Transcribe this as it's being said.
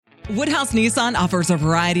Woodhouse Nissan offers a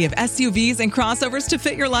variety of SUVs and crossovers to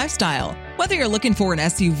fit your lifestyle. Whether you're looking for an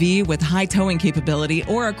SUV with high towing capability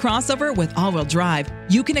or a crossover with all-wheel drive,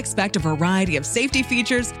 you can expect a variety of safety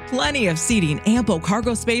features, plenty of seating, ample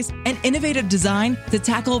cargo space, and innovative design to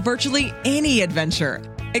tackle virtually any adventure.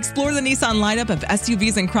 Explore the Nissan lineup of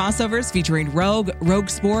SUVs and crossovers featuring Rogue, Rogue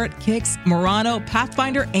Sport, Kicks, Murano,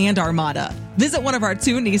 Pathfinder, and Armada. Visit one of our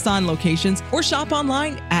 2 Nissan locations or shop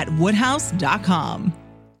online at woodhouse.com.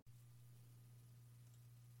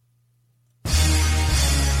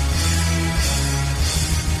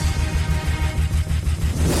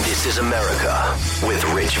 This is America with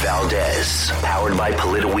Rich Valdez, powered by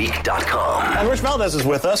PolitiWeek.com. And Rich Valdez is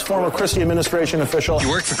with us, former Christie administration official. You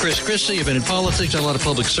worked for Chris Christie, you've been in politics, done a lot of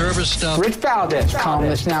public service stuff. Rich Valdez,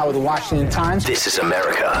 columnist now with the Washington Times. This is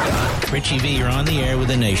America. Richie V, you're on the air with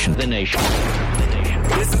The Nation. The Nation.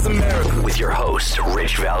 This is America. With your host,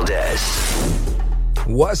 Rich Valdez.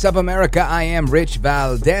 What's up, America? I am Rich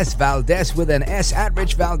Valdez, Valdez with an S, at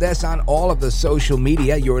Rich Valdez on all of the social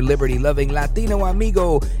media, your liberty-loving Latino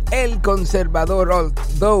amigo, El Conservador,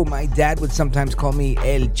 although my dad would sometimes call me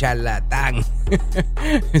El Charlatan,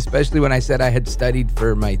 especially when I said I had studied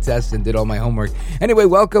for my tests and did all my homework. Anyway,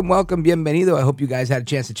 welcome, bienvenido. I hope you guys had a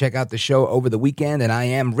chance to check out the show over the weekend, and I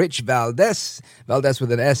am Rich Valdez, Valdez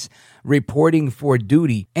with an S, reporting for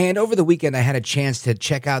duty. And over the weekend, I had a chance to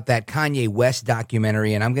check out that Kanye West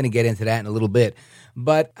documentary, and I'm going to get into that in a little bit.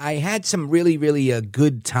 But I had some really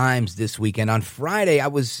good times this weekend. On Friday, I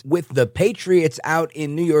was with the Patriots out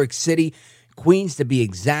in New York City, Queens to be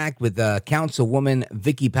exact, with Councilwoman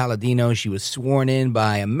Vicky Palladino. She was sworn in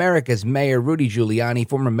by America's Mayor Rudy Giuliani,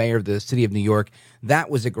 former mayor of the city of New York.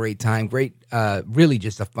 That was a great time. Really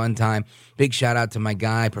just a fun time. Big shout out to my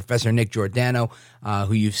guy, Professor Nick Giordano,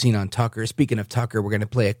 who you've seen on Tucker. Speaking of Tucker, we're going to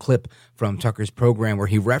play a clip from Tucker's program where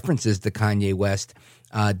he references the Kanye West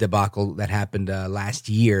debacle that happened last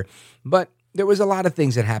year. But there was a lot of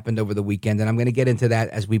things that happened over the weekend, and I'm going to get into that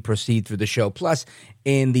as we proceed through the show. Plus,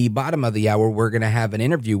 in the bottom of the hour, we're going to have an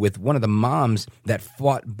interview with one of the moms that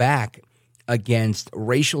fought back against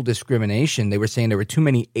racial discrimination. They were saying there were too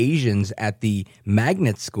many Asians at the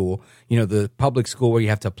magnet school, the public school where you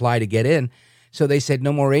have to apply to get in. So they said,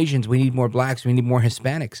 no more Asians, we need more blacks, we need more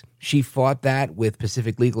Hispanics. She fought that with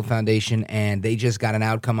Pacific Legal Foundation, and they just got an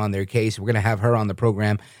outcome on their case. We're going to have her on the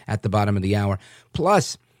program at the bottom of the hour.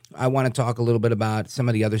 Plus, I want to talk a little bit about some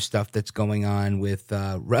of the other stuff that's going on with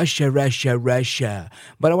Russia.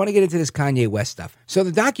 But I want to get into this Kanye West stuff. So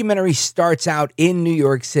the documentary starts out in New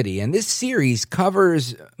York City, and this series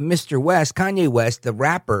covers Mr. West, Kanye West, the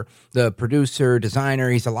rapper, the producer, designer.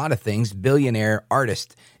 He's a lot of things. Billionaire,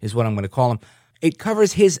 artist is what I'm going to call him. It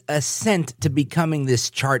covers his ascent to becoming this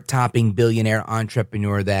chart-topping billionaire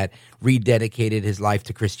entrepreneur that rededicated his life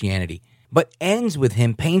to Christianity, but ends with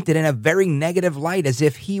him painted in a very negative light, as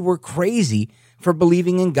if he were crazy for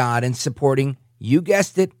believing in God and supporting, you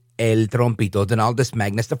guessed it, El Trompito, Donaldus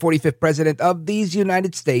Magnus, the 45th president of these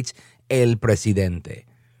United States, El Presidente,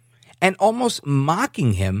 and almost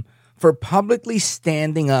mocking him for publicly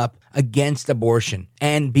standing up against abortion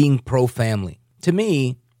and being pro-family. To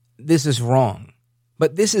me, this is wrong.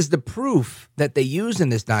 But this is the proof that they use in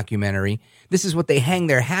this documentary. This is what they hang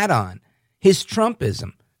their hat on, his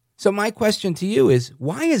Trumpism. So my question to you is,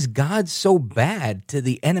 why is God so bad to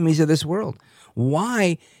the enemies of this world?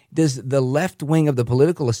 Why does the left wing of the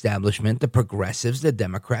political establishment, the progressives, the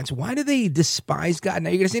Democrats, why do they despise God? Now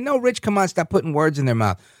you're going to say, no, Rich, come on, stop putting words in their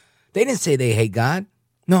mouth. They didn't say they hate God.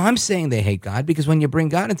 No, I'm saying they hate God because when you bring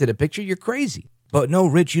God into the picture, you're crazy. But no,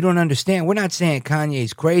 Rich, you don't understand. We're not saying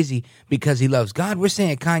Kanye's crazy because he loves God. We're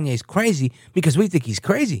saying Kanye's crazy because we think he's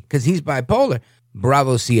crazy because he's bipolar.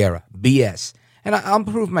 Bravo, Sierra. BS. And I'll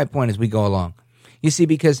prove my point as we go along. You see,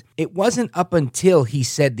 because it wasn't up until he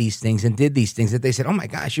said these things and did these things that they said, oh my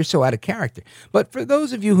gosh, you're so out of character. But for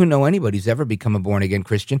those of you who know anybody who's ever become a born-again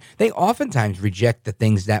Christian, they oftentimes reject the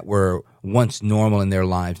things that were once normal in their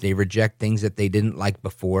lives. They reject things that they didn't like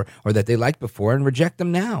before or that they liked before and reject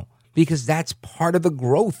them now because that's part of the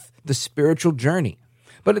growth, the spiritual journey.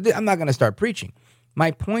 But I'm not going to start preaching.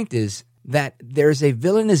 My point is that there's a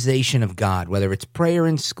villainization of God, whether it's prayer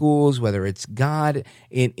in schools, whether it's God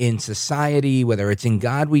in society, whether it's in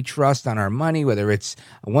God we trust on our money, whether it's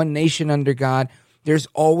one nation under God. There's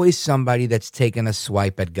always somebody that's taken a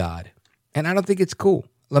swipe at God. And I don't think it's cool.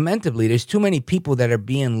 Lamentably, there's too many people that are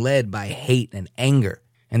being led by hate and anger,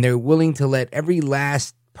 and they're willing to let every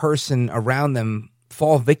last person around them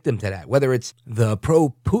fall victim to that, whether it's the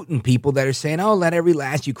pro-Putin people that are saying, oh, let every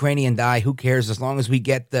last Ukrainian die, who cares, as long as we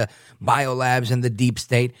get the biolabs and the deep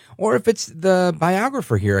state, or if it's the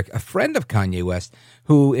biographer here, a friend of Kanye West,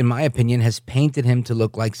 who, in my opinion, has painted him to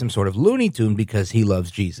look like some sort of Looney Tune because he loves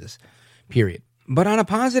Jesus, period. But on a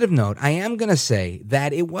positive note, I am going to say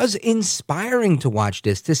that it was inspiring to watch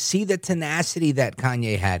this, to see the tenacity that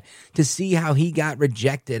Kanye had, to see how he got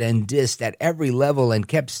rejected and dissed at every level and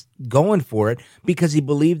kept going for it because he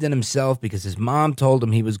believed in himself, because his mom told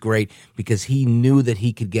him he was great, because he knew that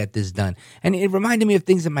he could get this done. And it reminded me of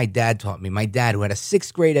things that my dad taught me. My dad, who had a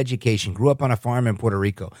 6th grade education, grew up on a farm in Puerto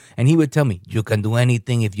Rico, and he would tell me, you can do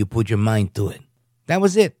anything if you put your mind to it. That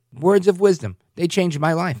was it. Words of wisdom. They changed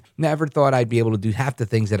my life. Never thought I'd be able to do half the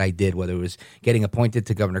things that I did, whether it was getting appointed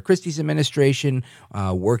to Governor Christie's administration,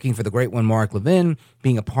 working for the great one, Mark Levin,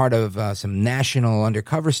 being a part of some national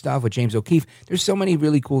undercover stuff with James O'Keefe. There's so many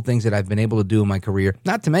really cool things that I've been able to do in my career,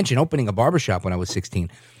 not to mention opening a barbershop when I was 16.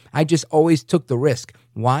 I just always took the risk.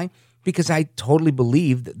 Why? Because I totally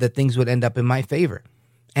believed that things would end up in my favor.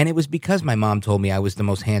 And it was because my mom told me I was the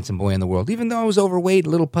most handsome boy in the world, even though I was overweight, a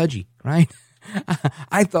little pudgy, right?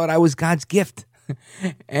 I thought I was God's gift.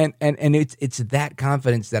 And it's that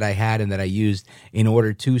confidence that I had and that I used in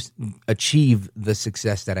order to achieve the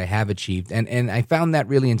success that I have achieved. And I found that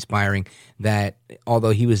really inspiring, that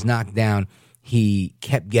although he was knocked down, he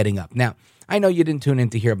kept getting up. Now, I know you didn't tune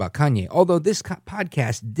in to hear about Kanye, although this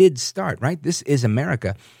podcast did start, right? This is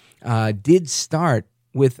America, did start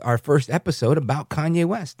with our first episode about Kanye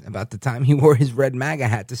West, about the time he wore his red MAGA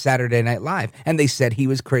hat to Saturday Night Live, and they said he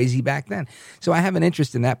was crazy back then. So I have an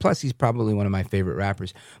interest in that, plus he's probably one of my favorite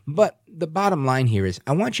rappers. But the bottom line here is,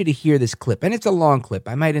 I want you to hear this clip, and it's a long clip.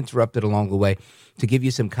 I might interrupt it along the way to give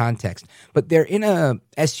you some context, but they're in a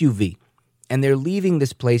SUV, and they're leaving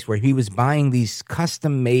this place where he was buying these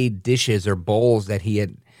custom-made dishes or bowls that he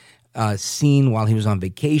had seen while he was on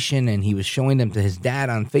vacation, and he was showing them to his dad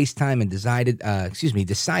on FaceTime, and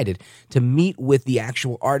decided to meet with the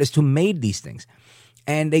actual artist who made these things.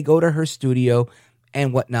 And they go to her studio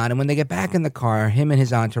and whatnot. And when they get back in the car, him and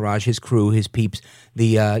his entourage, his crew, his peeps,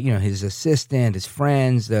 his assistant, his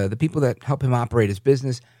friends, the people that help him operate his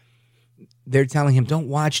business, they're telling him, don't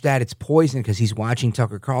watch that, it's poison, because he's watching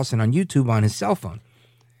Tucker Carlson on YouTube on his cell phone.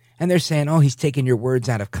 And they're saying, oh, he's taking your words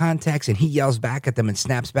out of context, and he yells back at them and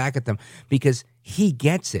snaps back at them because he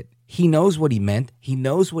gets it. He knows what he meant. He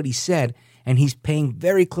knows what he said, and he's paying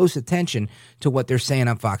very close attention to what they're saying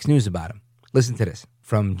on Fox News about him. Listen to this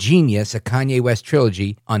from Genius, a Kanye West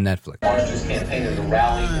trilogy on Netflix. Launched his campaign at a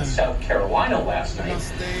rally in South Carolina last night.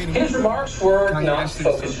 His remarks were not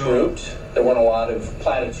focus grouped. There weren't a lot of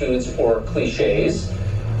platitudes or cliches.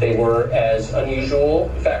 They were as unusual,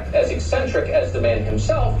 in fact, as eccentric as the man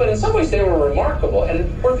himself, but in some ways they were remarkable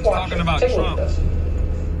and worth watching. Take a look at this.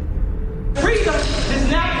 Freedom does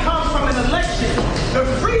not come from an election. The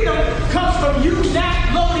freedom comes from you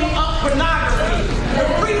not loading up pornography. The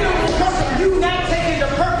freedom comes from you not taking the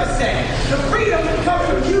Percocet. The freedom comes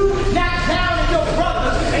from you not downing your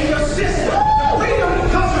brother and your sister. The freedom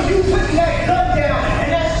comes from you putting that gun down and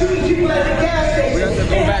not shooting people at the gas station. We have to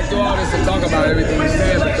go back through all this and talk about everything we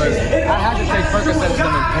said, because I had to take Percocets in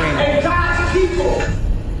pain.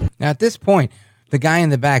 Now, at this point, the guy in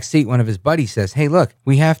the back seat, one of his buddies, says, hey, look,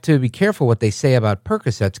 we have to be careful what they say about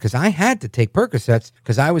Percocets, because I had to take Percocets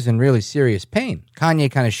because I was in really serious pain.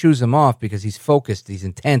 Kanye kind of shoos him off because he's focused, he's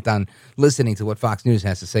intent on listening to what Fox News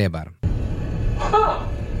has to say about him. Huh.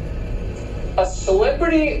 A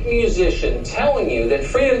celebrity musician telling you that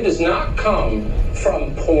freedom does not come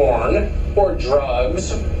from porn or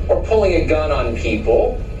drugs or pulling a gun on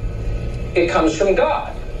people. It comes from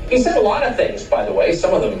God. He said a lot of things, by the way,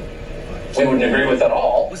 some of them we wouldn't agree with at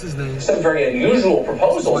all. What's his name? Some very unusual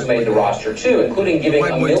proposals made the roster, too, including giving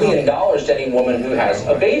 $1 million to any woman who has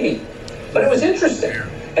a baby. But it was interesting.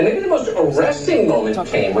 And maybe the most arresting moment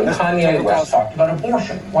came when Kanye West talked about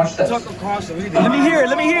abortion. Watch this.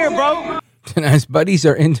 Let me hear, bro. And his buddies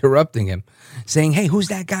are interrupting him, saying, hey, who's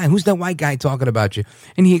that guy? Who's that white guy talking about you?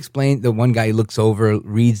 And he explained, the one guy looks over,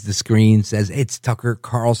 reads the screen, says, it's Tucker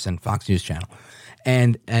Carlson, Fox News Channel.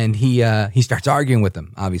 And he starts arguing with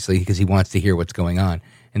them, obviously, because he wants to hear what's going on.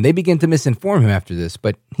 And they begin to misinform him after this,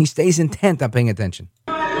 but he stays intent on paying attention.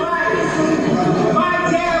 My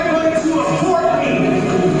dad wanted to abort me.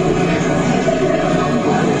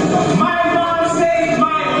 My mom saved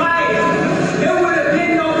my life. There would have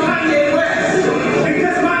been no Kanye West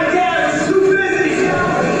because my dad was too busy.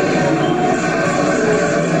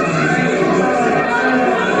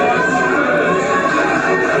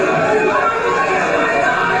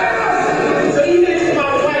 So even if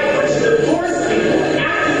my wife was to divorce me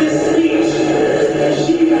after this speech,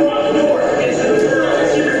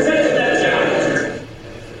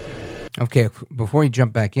 Okay, before you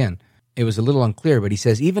jump back in, it was a little unclear, but he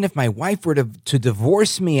says, even if my wife were to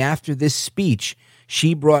divorce me after this speech,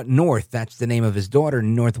 she brought North, that's the name of his daughter,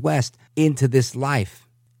 Northwest, into this life.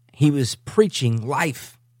 He was preaching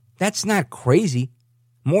life. That's not crazy.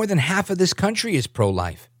 More than half of this country is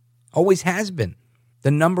pro-life. Always has been.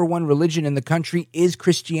 The number one religion in the country is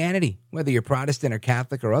Christianity, whether you're Protestant or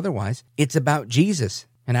Catholic or otherwise. It's about Jesus.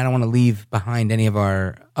 And I don't want to leave behind any of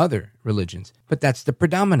our other religions, but that's the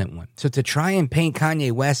predominant one. So to try and paint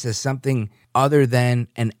Kanye West as something other than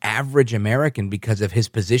an average American because of his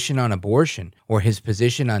position on abortion or his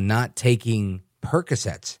position on not taking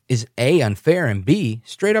Percocets is A, unfair, and B,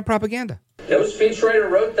 straight up propaganda. No speechwriter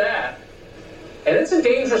wrote that. And it's a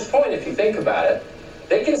dangerous point if you think about it.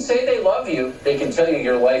 They can say they love you. They can tell you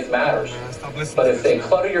your life matters. But if they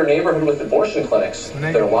clutter your neighborhood with abortion clinics,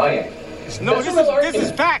 they're lying. No, this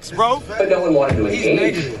is facts, bro. But no one wanted to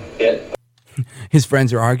engage it. His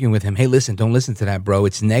friends are arguing with him. Hey, listen, don't listen to that, bro.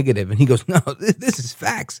 It's negative. And he goes, no, this is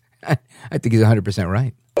facts. I think he's 100%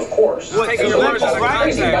 right. Of course. Well, taking your words as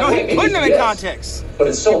right. No, he's putting them in context. But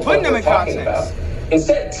it's still putting them in context. About.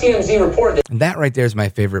 Instead, TMZ reported that right there is my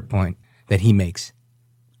favorite point that he makes,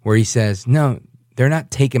 where he says, no, they're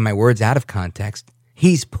not taking my words out of context.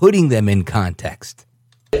 He's putting them in context.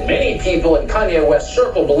 Many people in Kanye West's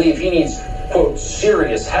circle believe he needs, quote,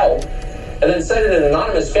 serious help, and then cited an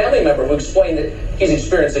anonymous family member who explained that he's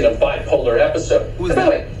experiencing a bipolar episode. By the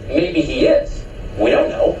way, maybe he is. We don't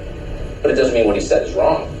know. But it doesn't mean what he said is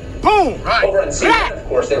wrong. Boom! Right. Over on CNN, of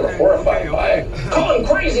course, they were horrified by it. Call him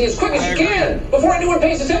crazy as quick as you can before anyone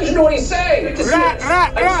pays attention to what he's saying. I just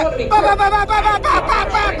want to be clear. I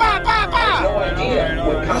have no idea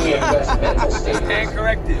what Kanye West's mental state is. Stand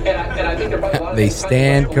corrected. And I think there are a lot of they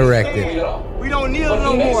stand corrected. We don't kneel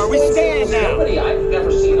no more. We stand now. Somebody I've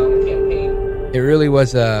never seen on the campaign. It really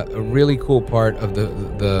was a really cool part of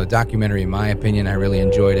the documentary, in my opinion. I really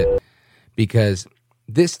enjoyed it because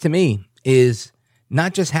this, to me, is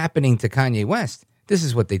not just happening to Kanye West. This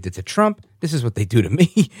is what they did to Trump. This is what they do to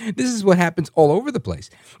me. This is what happens all over the place.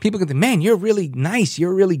 People can think, man, you're really nice.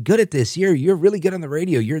 You're really good at this. You're really good on the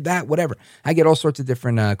radio. You're that, whatever. I get all sorts of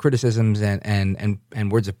different criticisms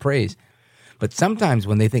and words of praise. But sometimes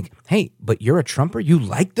when they think, hey, but you're a Trumper? You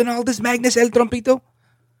like Donaldus Magnus El Trumpito?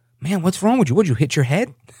 Man, what's wrong with you? Would you hit your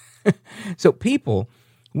head? So people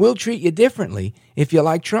will treat you differently if you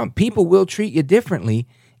like Trump. People will treat you differently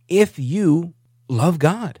if you love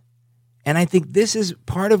God. And I think this is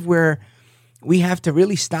part of where we have to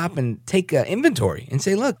really stop and take inventory and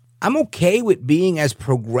say, look, I'm okay with being as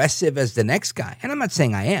progressive as the next guy. And I'm not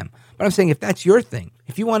saying I am, but I'm saying if that's your thing,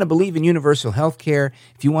 if you want to believe in universal health care,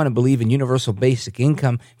 if you want to believe in universal basic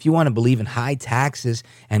income, if you want to believe in high taxes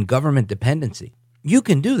and government dependency, you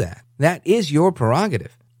can do that. That is your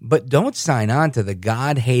prerogative. But don't sign on to the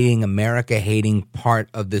God-hating, America-hating part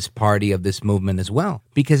of this party, of this movement as well,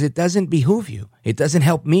 because it doesn't behoove you. It doesn't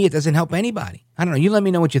help me. It doesn't help anybody. I don't know. You let me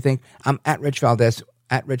know what you think. I'm at Rich Valdez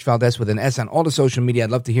with an S on all the social media. I'd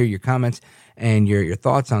love to hear your comments and your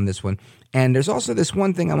thoughts on this one. And there's also this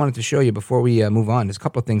one thing I wanted to show you before we move on. There's a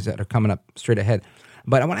couple of things that are coming up straight ahead.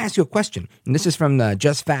 But I want to ask you a question. And this is from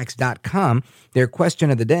justfacts.com. Their question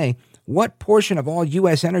of the day: what portion of all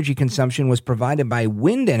U.S. energy consumption was provided by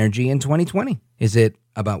wind energy in 2020? Is it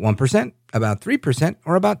about 1%, about 3%,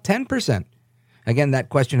 or about 10%? Again, that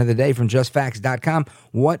question of the day from justfacts.com.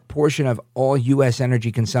 What portion of all U.S.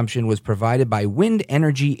 energy consumption was provided by wind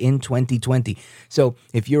energy in 2020? So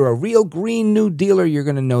if you're a real Green New Dealer, you're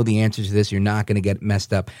going to know the answer to this. You're not going to get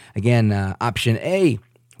messed up. Again, option A,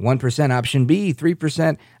 1%, option B,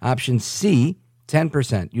 3%, option C,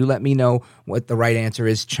 10%. You let me know what the right answer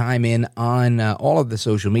is. Chime in on all of the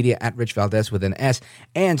social media at Rich Valdez with an S.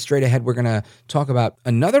 And straight ahead, we're going to talk about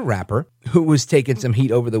another rapper who was taking some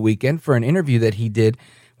heat over the weekend for an interview that he did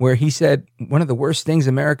where he said one of the worst things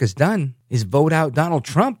America's done is vote out Donald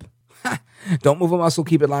Trump. Don't move a muscle.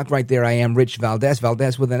 Keep it locked right there. I am Rich Valdez,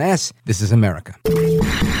 Valdez with an S. This is America.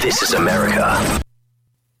 This is America.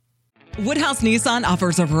 Woodhouse Nissan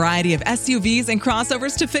offers a variety of SUVs and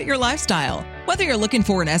crossovers to fit your lifestyle. Whether you're looking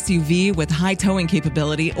for an SUV with high towing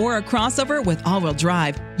capability or a crossover with all-wheel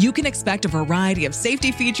drive, you can expect a variety of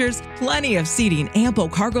safety features, plenty of seating, ample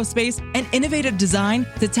cargo space, and innovative design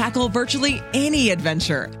to tackle virtually any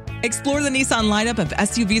adventure. Explore the Nissan lineup of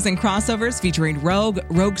SUVs and crossovers featuring Rogue,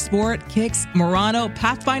 Rogue Sport, Kicks, Murano,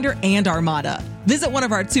 Pathfinder, and Armada. Visit one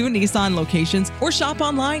of our 2 Nissan locations or shop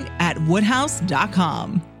online at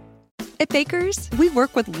woodhouse.com. At Baker's, we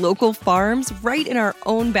work with local farms right in our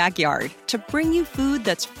own backyard to bring you food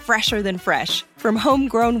that's fresher than fresh. From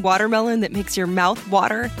homegrown watermelon that makes your mouth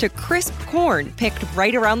water to crisp corn picked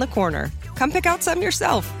right around the corner. Come pick out some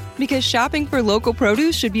yourself. Because shopping for local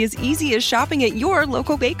produce should be as easy as shopping at your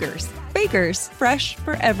local Baker's. Baker's, fresh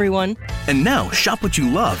for everyone. And now, shop what you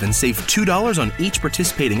love and save $2 on each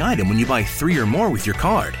participating item when you buy 3 or more with your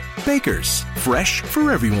card. Baker's, fresh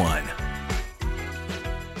for everyone.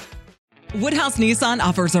 Woodhouse Nissan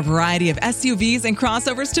offers a variety of SUVs and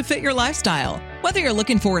crossovers to fit your lifestyle. Whether you're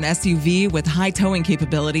looking for an SUV with high towing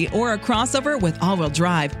capability or a crossover with all-wheel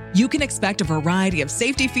drive, you can expect a variety of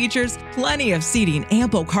safety features, plenty of seating,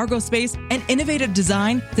 ample cargo space, and innovative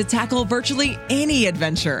design to tackle virtually any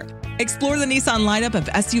adventure. Explore the Nissan lineup of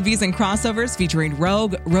SUVs and crossovers featuring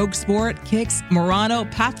Rogue, Rogue Sport, Kicks, Murano,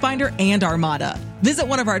 Pathfinder, and Armada. Visit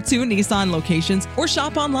one of our 2 Nissan locations or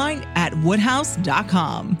shop online at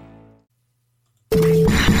woodhouse.com.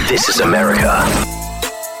 This is America.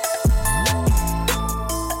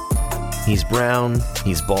 He's brown,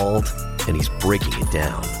 he's bald, and he's breaking it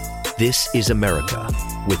down. This is America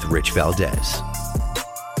with Rich Valdez.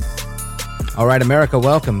 All right, America,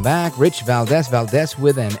 welcome back. Rich Valdez, Valdez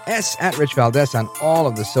with an S, at Rich Valdez on all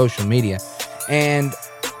of the social media. And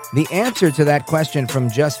the answer to that question from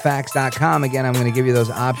justfacts.com, again, I'm going to give you those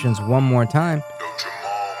options one more time.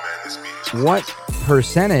 What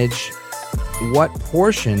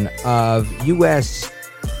portion of U.S.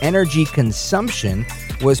 energy consumption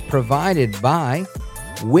was provided by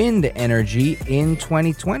wind energy in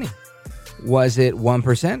 2020? Was it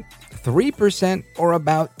 1%, 3%, or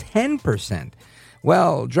about 10%?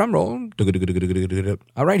 Well, drum roll.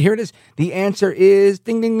 All right, here it is. The answer is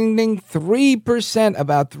ding, ding, ding, ding, 3%.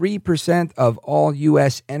 About 3% of all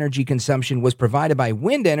U.S. energy consumption was provided by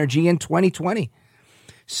wind energy in 2020.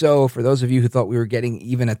 So for those of you who thought we were getting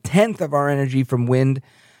even a tenth of our energy from wind,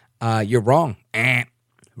 you're wrong.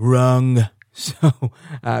 Wrong. So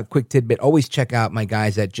quick tidbit, always check out my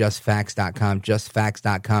guys at justfacts.com,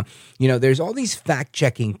 justfacts.com. You know, there's all these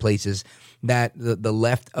fact-checking places that the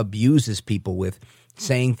left abuses people with,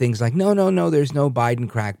 saying things like, no, there's no Biden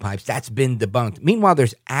crack pipes. That's been debunked. Meanwhile,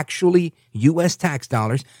 there's actually U.S. tax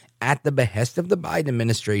dollars at the behest of the Biden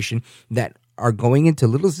administration that are going into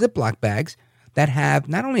little Ziploc bags that have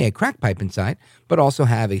not only a crack pipe inside, but also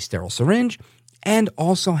have a sterile syringe and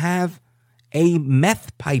also have a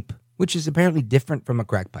meth pipe, which is apparently different from a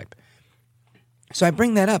crack pipe. So I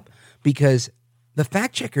bring that up because the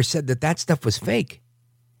fact checker said that stuff was fake.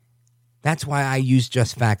 That's why I use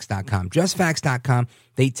justfacts.com. Justfacts.com,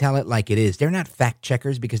 they tell it like it is. They're not fact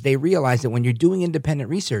checkers because they realize that when you're doing independent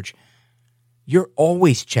research, you're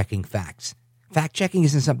always checking facts. Fact checking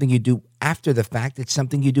isn't something you do after the fact. It's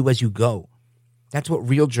something you do as you go. That's what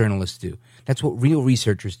real journalists do. That's what real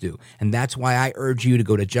researchers do. And that's why I urge you to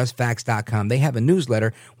go to justfacts.com. They have a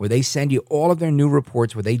newsletter where they send you all of their new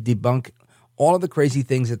reports where they debunk all of the crazy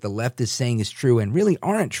things that the left is saying is true and really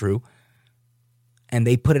aren't true. And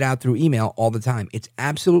they put it out through email all the time. It's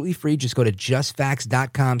absolutely free. Just go to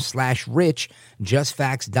justfacts.com/rich,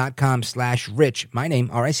 justfacts.com/rich, my name,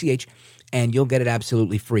 R-I-C-H, and you'll get it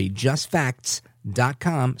absolutely free.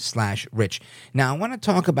 justfacts.com/rich. Now, I want to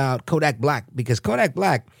talk about Kodak Black because Kodak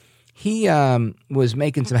Black, he was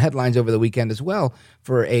making some headlines over the weekend as well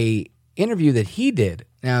for a interview that he did.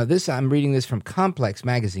 Now, I'm reading this from Complex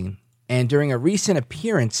Magazine. And during a recent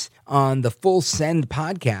appearance on the Full Send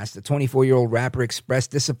podcast, the 24-year-old rapper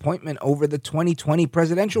expressed disappointment over the 2020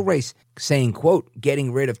 presidential race, saying, quote,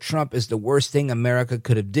 "Getting rid of Trump is the worst thing America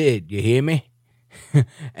could have did. You hear me?"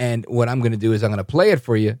 And what I'm going to do is I'm going to play it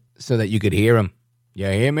for you so that you could hear him. You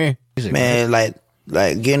hear me? Man, like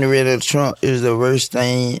getting rid of Trump is the worst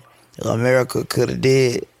thing America could have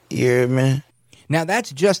did. You hear me? Now,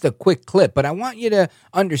 that's just a quick clip, but I want you to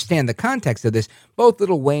understand the context of this. Both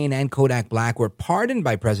Lil Wayne and Kodak Black were pardoned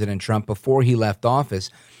by President Trump before he left office.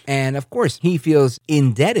 And, of course, he feels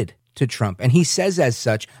indebted to Trump, and he says as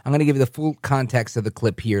such. I'm going to give you the full context of the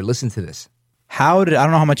clip here. Listen to this. I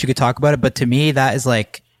don't know how much you could talk about it, but to me, that is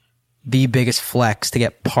like the biggest flex to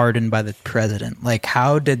get pardoned by the president. Like,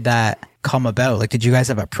 how did that come about? Like, did you guys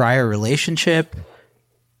have a prior relationship?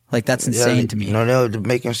 Like, that's insane to me. You know, they were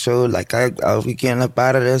making sure, like, I was getting up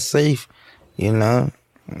out of there safe, you know.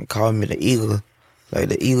 And call me the Eagle. Like,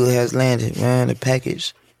 the Eagle has landed, man, the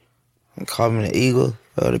package. And call me the Eagle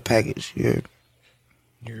or the package.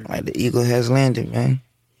 Like, the Eagle has landed, man.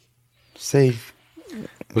 Safe.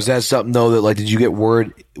 Was that something, though, that, like, did you get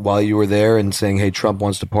word while you were there and saying, hey, Trump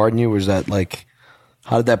wants to pardon you? Or is that, like,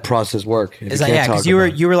 how did that process work? Is that, yeah, because you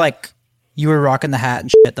were, like, you were rocking the hat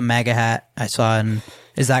and shit, the MAGA hat I saw, and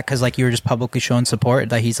is that because, like, you were just publicly showing support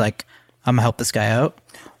that he's like, I'm gonna help this guy out?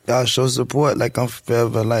 Y'all show support, like, I'm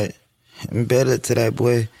forever, like, embedded to that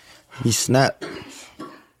boy. He snapped.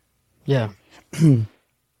 Yeah.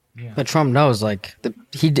 But Trump knows, like,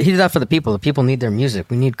 he did that for the people. The people need their music.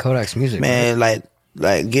 We need Kodak's music. Man, like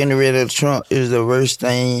getting rid of Trump is the worst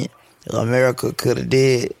thing America could have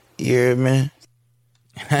did. You hear me?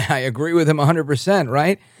 I agree with him 100%,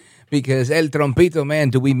 right? Because El Trompito, man,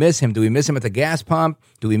 do we miss him? Do we miss him at the gas pump?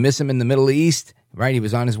 Do we miss him in the Middle East? Right? He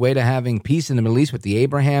was on his way to having peace in the Middle East with the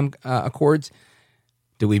Abraham Accords.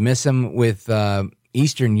 Do we miss him with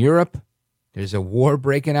Eastern Europe? There's a war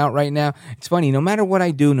breaking out right now. It's funny, no matter what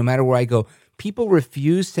I do, no matter where I go, people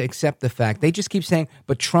refuse to accept the fact. They just keep saying,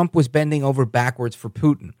 but Trump was bending over backwards for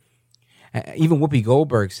Putin. Even Whoopi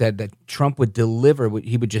Goldberg said that Trump would deliver,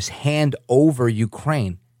 he would just hand over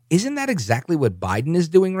Ukraine. Isn't that exactly what Biden is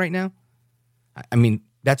doing right now? I mean,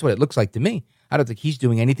 that's what it looks like to me. I don't think he's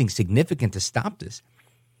doing anything significant to stop this.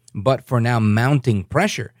 But for now, mounting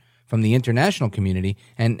pressure from the international community.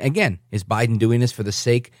 And again, is Biden doing this for the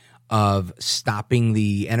sake of stopping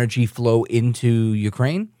the energy flow into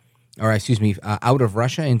Ukraine? Or, out of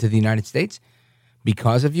Russia into the United States?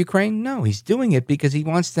 Because of Ukraine? No, he's doing it because he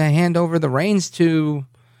wants to hand over the reins to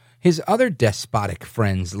his other despotic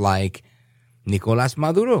friends like Nicolás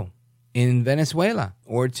Maduro in Venezuela,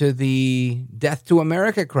 or to the Death to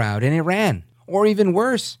America crowd in Iran, or even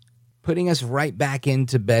worse, putting us right back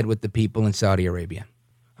into bed with the people in Saudi Arabia.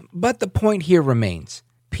 But the point here remains.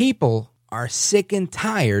 People are sick and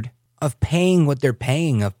tired of paying what they're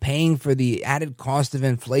paying, of paying for the added cost of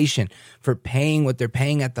inflation, for paying what they're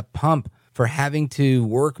paying at the pump, for having to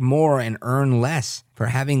work more and earn less, for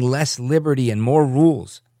having less liberty and more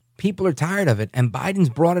rules. People are tired of it, and Biden's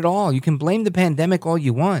brought it all. You can blame the pandemic all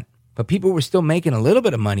you want, but people were still making a little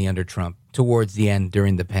bit of money under Trump towards the end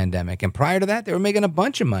during the pandemic. And prior to that, they were making a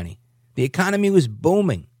bunch of money. The economy was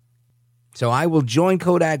booming. So I will join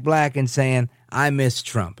Kodak Black in saying, I miss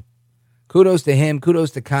Trump. Kudos to him,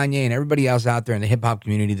 kudos to Kanye and everybody else out there in the hip-hop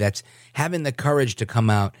community that's having the courage to come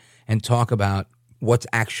out and talk about what's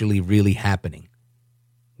actually really happening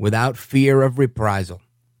without fear of reprisal,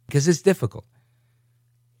 because it's difficult.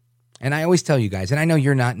 And I always tell you guys, and I know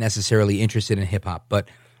you're not necessarily interested in hip-hop, but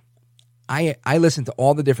I listen to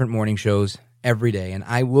all the different morning shows every day, and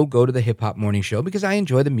I will go to the hip-hop morning show because I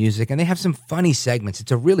enjoy the music, and they have some funny segments.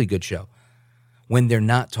 It's a really good show when they're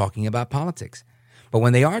not talking about politics. But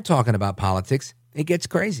when they are talking about politics, it gets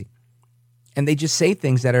crazy. And they just say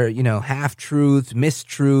things that are, half-truths,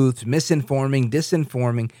 mistruths, misinforming,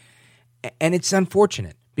 disinforming. And it's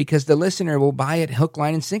unfortunate because the listener will buy it hook,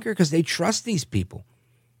 line, and sinker because they trust these people.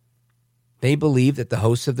 They believe that the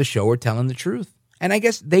hosts of the show are telling the truth. And I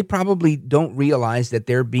guess they probably don't realize that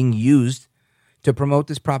they're being used to promote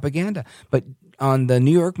this propaganda. But on the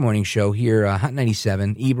New York morning show here, Hot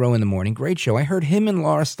 97, Ebro in the morning, great show. I heard him and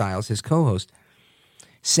Laura Stiles, his co-host,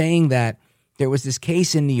 saying that there was this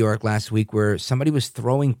case in New York last week where somebody was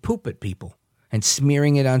throwing poop at people and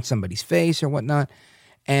smearing it on somebody's face or whatnot.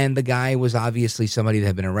 And the guy was obviously somebody that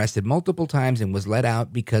had been arrested multiple times and was let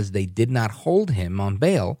out because they did not hold him on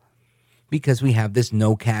bail because we have this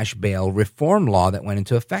no cash bail reform law that went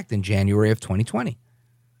into effect in January of 2020.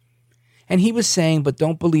 And he was saying, but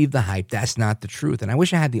don't believe the hype. That's not the truth. And I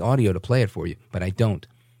wish I had the audio to play it for you, but I don't.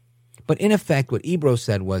 But in effect, what Ebro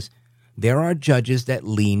said was, there are judges that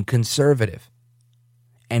lean conservative.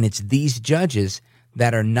 And it's these judges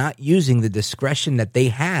that are not using the discretion that they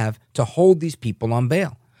have to hold these people on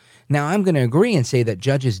bail. Now, I'm going to agree and say that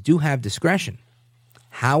judges do have discretion.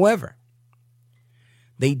 However,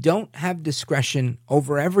 they don't have discretion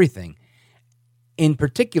over everything. In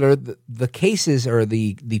particular, the cases or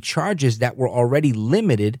the charges that were already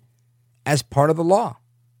limited as part of the law.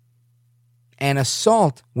 And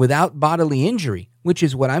assault without bodily injury, which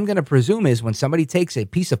is what I'm going to presume is when somebody takes a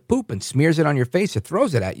piece of poop and smears it on your face or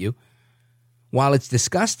throws it at you, while it's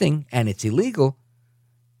disgusting and it's illegal,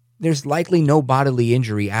 there's likely no bodily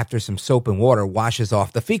injury after some soap and water washes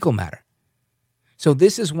off the fecal matter. So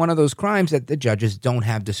this is one of those crimes that the judges don't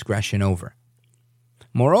have discretion over.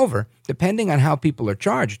 Moreover, depending on how people are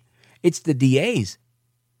charged, it's the DAs,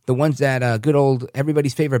 the ones that good old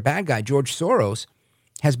everybody's favorite bad guy, George Soros,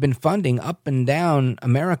 has been funding up and down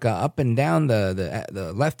America, up and down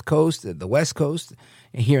the left coast, the west coast,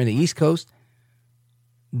 here in the east coast.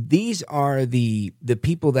 These are the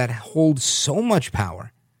people that hold so much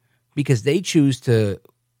power because they choose to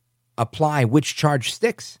apply which charge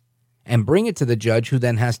sticks and bring it to the judge who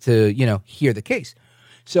then has to, hear the case.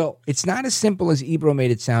 So it's not as simple as Ebro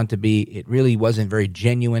made it sound to be. It really wasn't very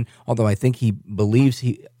genuine, although I think he believes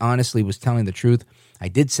he honestly was telling the truth. I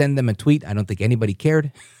did send them a tweet. I don't think anybody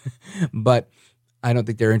cared, but I don't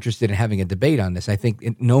think they're interested in having a debate on this. I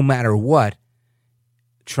think no matter what,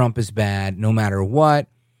 Trump is bad. No matter what,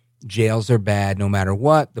 jails are bad. No matter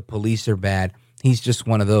what, the police are bad. He's just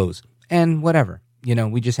one of those. And whatever.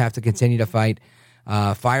 We just have to continue to fight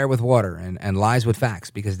fire with water and lies with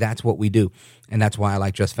facts, because that's what we do. And that's why I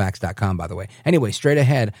like justfacts.com, by the way. Anyway, straight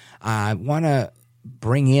ahead, I want to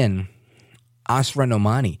bring in Asra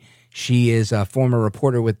Nomani. She is a former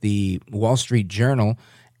reporter with the Wall Street Journal,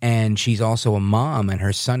 and she's also a mom, and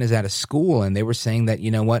her son is at a school, and they were saying that,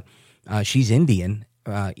 she's Indian,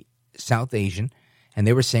 South Asian, and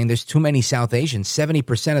they were saying there's too many South Asians.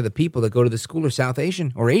 70% of the people that go to the school are South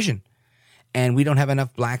Asian or Asian. And we don't have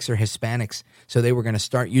enough blacks or Hispanics. So they were going to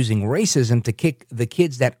start using racism to kick the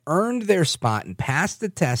kids that earned their spot and passed the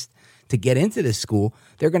test to get into this school.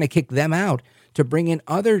 They're going to kick them out to bring in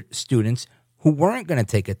other students who weren't going to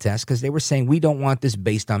take a test, because they were saying, we don't want this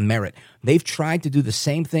based on merit. They've tried to do the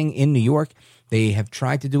same thing in New York. They have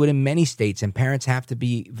tried to do it in many states, and parents have to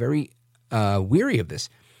be very weary of this.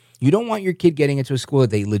 You don't want your kid getting into a school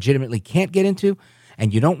that they legitimately can't get into,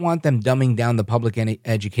 and you don't want them dumbing down the public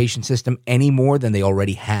education system any more than they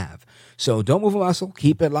already have. So don't move a muscle.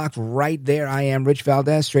 Keep it locked right there. I am Rich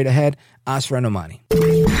Valdez. Straight ahead, Asra Nomani.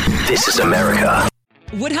 This is America.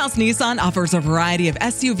 Woodhouse Nissan offers a variety of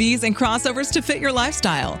SUVs and crossovers to fit your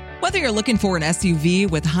lifestyle. Whether you're looking for an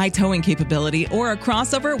SUV with high towing capability or a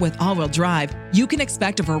crossover with all-wheel drive, you can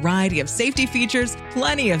expect a variety of safety features,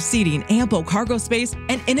 plenty of seating, ample cargo space,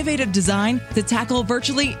 and innovative design to tackle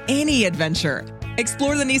virtually any adventure.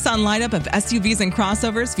 Explore the Nissan lineup of SUVs and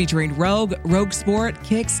crossovers featuring Rogue, Rogue Sport,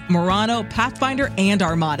 Kicks, Murano, Pathfinder, and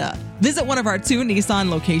Armada. Visit one of our 2 Nissan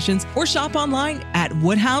locations or shop online at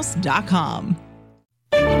woodhouse.com.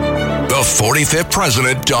 The 45th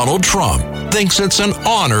President, Donald Trump, thinks it's an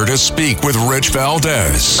honor to speak with Rich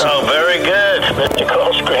Valdez. Oh, very good, Mr.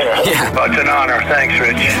 Call Screener. Yeah. Oh, it's an honor. Thanks,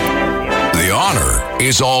 Rich. The honor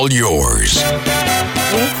is all yours.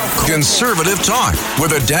 Conservative talk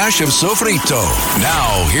with a dash of sofrito.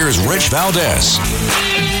 Now, here's Rich Valdez.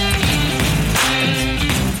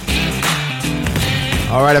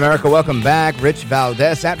 All right, America, welcome back. Rich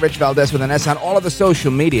Valdez, at Rich Valdez with an S on all of the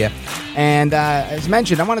social media. And as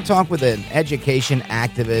mentioned, I want to talk with an education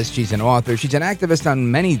activist. She's an author. She's an activist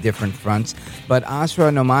on many different fronts. But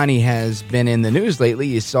Asra Nomani has been in the news lately.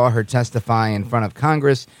 You saw her testify in front of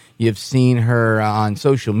Congress. You've seen her on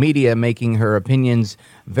social media making her opinions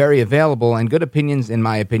very available, and good opinions, in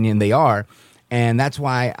my opinion, they are. And that's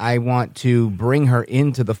why I want to bring her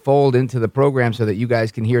into the fold, into the program, so that you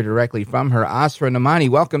guys can hear directly from her. Asra Nomani,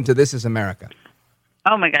 welcome to This is America.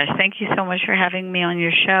 Oh, my gosh. Thank you so much for having me on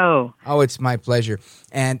your show. Oh, it's my pleasure.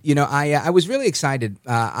 And, I was really excited.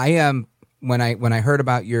 When I heard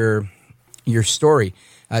about your story,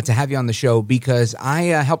 to have you on the show, because I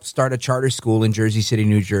helped start a charter school in Jersey City,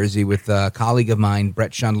 New Jersey, with a colleague of mine,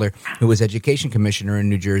 Brett Schundler, who was education commissioner in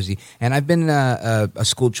New Jersey. And I've been a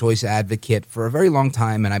school choice advocate for a very long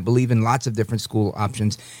time, and I believe in lots of different school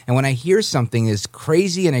options. And when I hear something as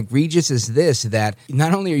crazy and egregious as this, that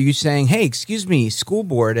not only are you saying, hey, excuse me, school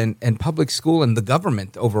board and public school and the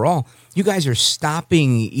government overall, you guys are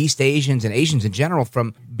stopping East Asians and Asians in general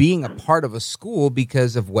from being a part of a school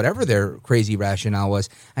because of whatever their crazy rationale was.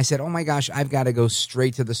 I said, oh my gosh, I've got to go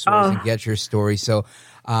straight to the source and get your story. So,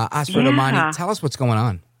 Asra Nomani, tell us what's going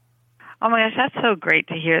on. Oh my gosh, that's so great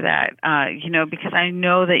to hear that, because I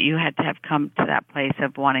know that you had to have come to that place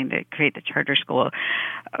of wanting to create the charter school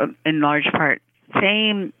in large part.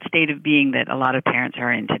 Same state of being that a lot of parents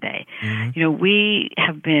are in today. Mm-hmm. We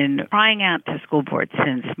have been crying out to school boards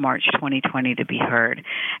since March 2020 to be heard,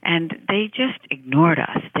 and they just ignored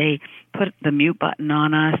us. They put the mute button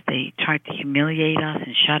on us. They tried to humiliate us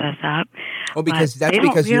and shut us up. Oh, because that's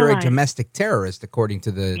because you're a domestic terrorist, according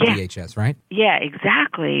to the DHS, right? Yeah,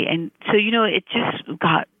 exactly. And so,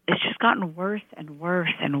 it's just gotten worse and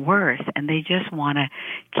worse and worse, and they just want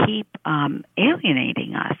to keep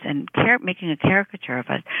alienating us and making a caricature of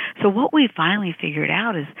us. So what we finally figured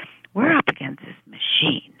out is we're up against this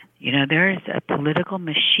machine. There is a political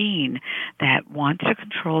machine that wants to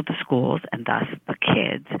control the schools and thus the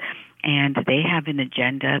kids, and they have an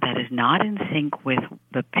agenda that is not in sync with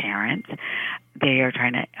the parents. They are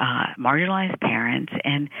trying to marginalize parents,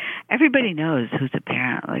 and everybody knows who's a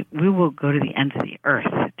parent. Like, we will go to the ends of the earth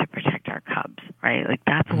to protect our cubs, right? Like,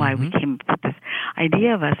 that's why we came up with this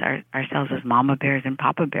idea of ourselves as mama bears and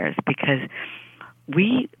papa bears, because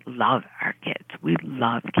we love our kids. We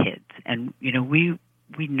love kids, and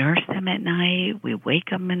we nurse them at night, we wake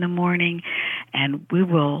them in the morning, and we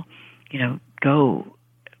will, go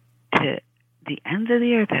to the ends of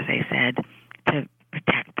the earth, as I said, to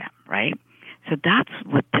protect them, right? So that's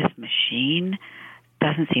what this machine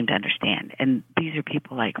doesn't seem to understand. And these are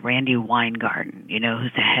people like Randy Weingarten,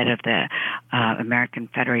 who's the head of the American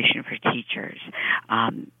Federation for Teachers,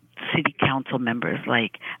 city council members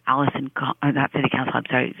like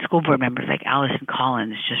school board members like Allison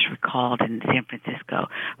Collins just recalled in San Francisco,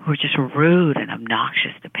 who are just rude and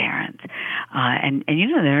obnoxious to parents. And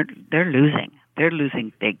they're losing. They're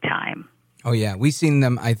losing big time. Oh, yeah. We've seen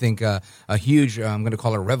them, I think, a huge, I'm going to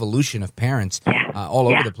call it a revolution of parents all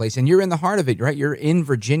over the place. And you're in the heart of it, right? You're in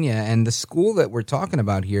Virginia. And the school that we're talking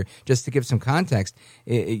about here, just to give some context,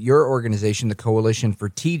 your organization, the Coalition for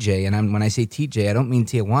TJ, and when I say TJ, I don't mean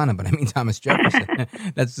Tijuana, but I mean Thomas Jefferson.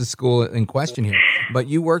 That's the school in question here. But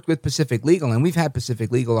you worked with Pacific Legal, and we've had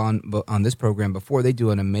Pacific Legal on this program before. They do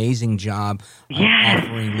an amazing job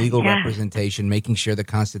offering legal representation, making sure the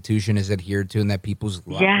Constitution is adhered to and that people's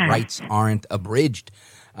rights aren't abridged,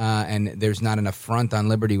 and there's not an affront on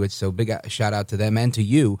liberty. So big shout out to them and to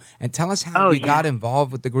you. And tell us how you got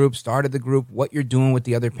involved with the group, started the group, what you're doing with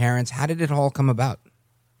the other parents. How did it all come about?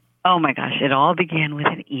 Oh my gosh, it all began with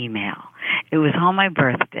an email. It was on my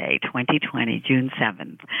birthday, 2020, June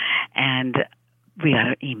 7th, and we got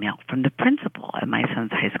an email from the principal at my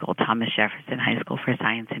son's high school, Thomas Jefferson High School for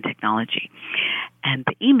Science and Technology. And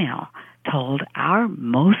the email told our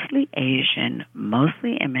mostly Asian,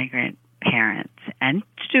 mostly immigrant parents and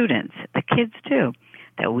students, the kids too,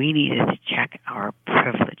 that we needed to check our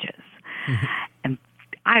privileges. And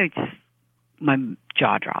my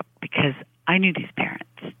jaw dropped because I knew these parents.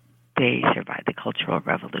 They survived the Cultural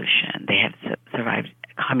Revolution. They have survived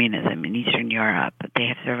communism in Eastern Europe. They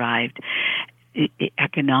have survived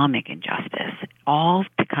economic injustice, all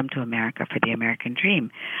to come to America for the American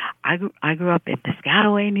dream. I grew up in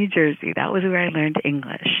Piscataway, New Jersey. That was where I learned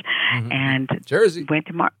English. And Jersey. Went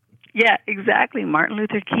to Martin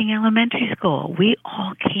Luther King Elementary School. We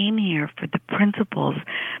all came here for the principles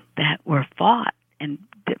that were fought and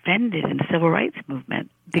defended in the civil rights movement,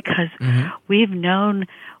 because we have known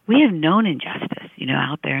injustice,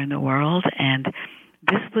 out there in the world. And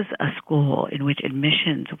this was a school in which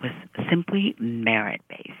admissions was simply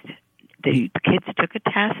merit-based. The kids took a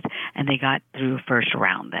test, and they got through first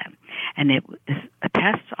round then. And it was a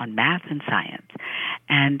test on math and science.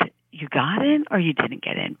 And you got in or you didn't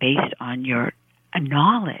get in based on your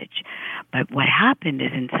knowledge. But what happened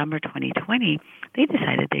is in summer 2020, they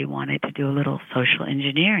decided they wanted to do a little social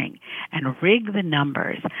engineering and rig the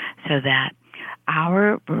numbers so that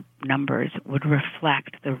our numbers would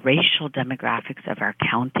reflect the racial demographics of our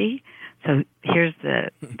county. So here's the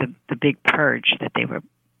big purge that they were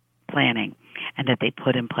planning and that they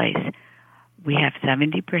put in place. We have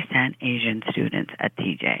 70% Asian students at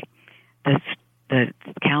TJ. The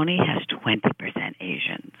county has 20%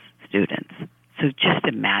 Asian students. So just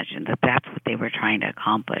imagine that that's what they were trying to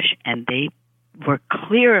accomplish. And they were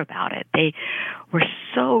clear about it. They were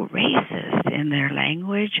so racist in their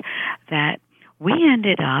language that we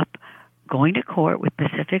ended up going to court with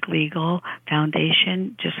Pacific Legal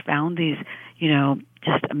Foundation, just found these,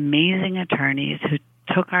 just amazing attorneys who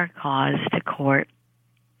took our cause to court.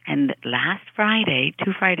 And last Friday,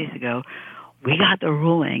 2 Fridays ago, we got the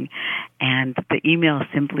ruling, and the email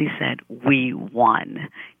simply said, we won,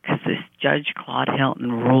 because this Judge Claude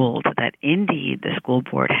Hilton ruled that indeed the school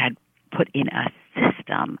board had put in a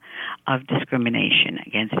system of discrimination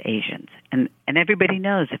against Asians. And everybody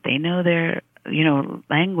knows, if they know their,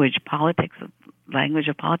 language of politics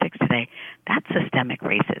today, that's systemic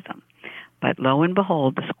racism. But lo and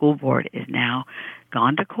behold, the school board is now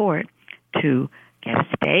gone to court to get a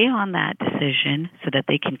stay on that decision so that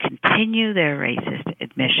they can continue their racist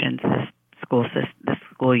admissions this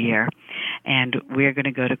school year. And we're going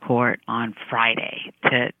to go to court on Friday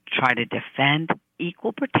to try to defend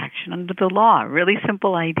equal protection under the law. Really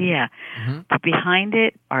simple idea. But behind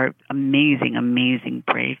it are amazing, amazing,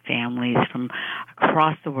 brave families from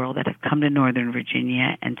across the world that have come to Northern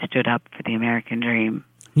Virginia and stood up for the American dream.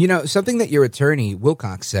 Something that your attorney,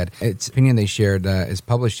 Wilcox, said, its opinion they shared is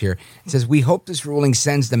published here. It says, we hope this ruling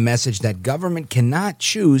sends the message that government cannot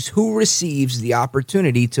choose who receives the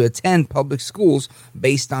opportunity to attend public schools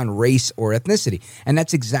based on race or ethnicity. And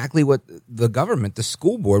that's exactly what the government, the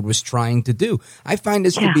school board, was trying to do. I find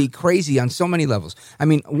this to be crazy on so many levels. I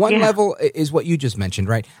mean, one level is what you just mentioned,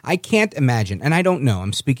 right? I can't imagine, and I don't know,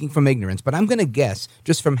 I'm speaking from ignorance, but I'm going to guess,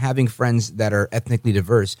 just from having friends that are ethnically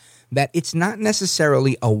diverse, that it's not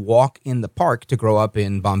necessarily a walk in the park to grow up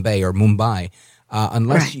in Bombay or Mumbai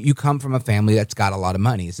unless you come from a family that's got a lot of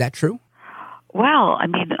money. Is that true? Well, I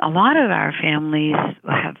mean, a lot of our families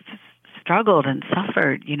have struggled and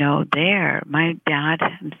suffered, there. My dad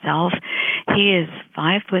himself, he is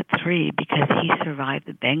 5'3" because he survived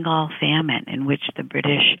the Bengal famine, in which the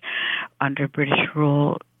British, under British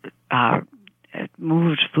rule,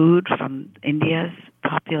 moved food from India's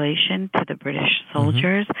population to the British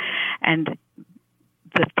soldiers. And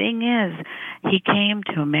the thing is, he came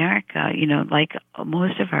to America, like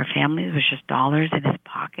most of our families, with just dollars in his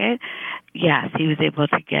pocket. Yes, he was able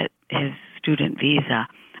to get his student visa,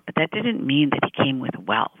 but that didn't mean that he came with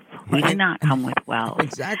wealth. We did not come with wealth.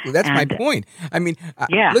 Exactly. That's my point. I mean,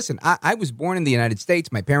 listen, I was born in the United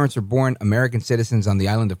States. My parents were born American citizens on the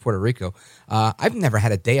island of Puerto Rico. I've never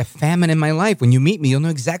had a day of famine in my life. When you meet me, you'll know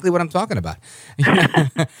exactly what I'm talking about.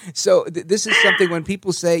 So this is something when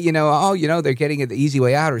people say, they're getting it the easy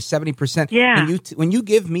way out or 70%. Yeah. When you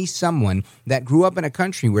give me someone that grew up in a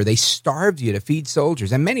country where they starved you to feed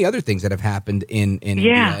soldiers and many other things that have happened in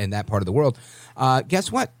that part of the world,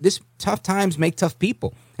 guess what? This tough times make tough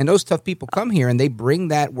people. And those tough people come here and they bring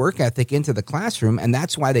that work ethic into the classroom, and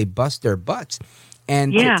that's why they bust their butts.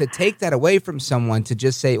 And to take that away from someone, to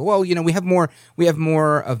just say, well, we have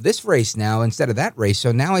more of this race now instead of that race.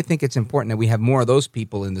 So now I think it's important that we have more of those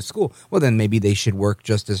people in the school. Well, then maybe they should work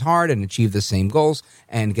just as hard and achieve the same goals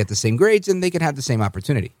and get the same grades, and they can have the same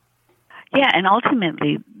opportunity. Yeah, and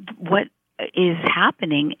ultimately what is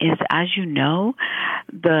happening is, as you know,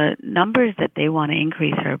 the numbers that they want to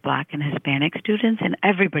increase are Black and Hispanic students, and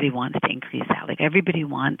everybody wants to increase that. Like, everybody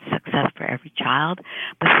wants success for every child.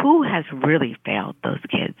 But who has really failed those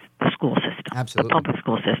kids? The school system. Absolutely. The public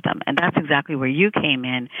school system. And that's exactly where you came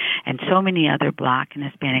in, and so many other Black and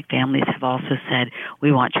Hispanic families have also said,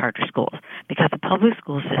 we want charter schools, because the public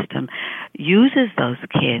school system uses those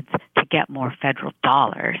kids to get more federal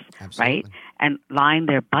dollars, right? And line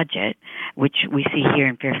their budget, which we see here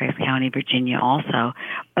in Fairfax County, Virginia also,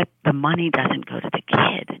 but the money doesn't go to the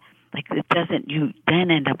kid. Like, it doesn't, you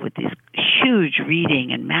then end up with these huge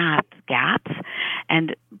reading and math gaps.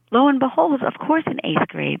 And lo and behold, of course, in 8th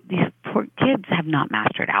grade, these poor kids have not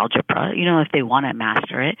mastered algebra, if they want to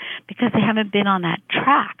master it, because they haven't been on that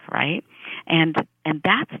track, right? And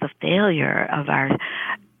that's the failure of our,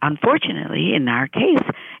 unfortunately, in our case,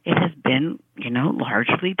 it has been,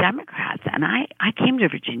 largely Democrats. And I came to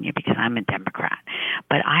Virginia because I'm a Democrat,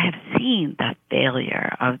 but I have seen the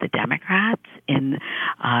failure of the Democrats in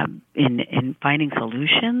finding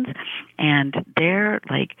solutions, and they're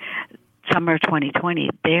like, summer 2020,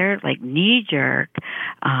 their knee-jerk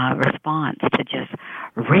response to just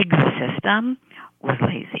rig the system was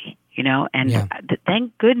lazy.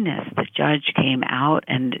 Thank goodness the judge came out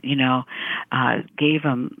and, gave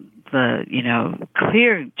them the,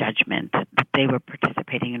 clear judgment that they were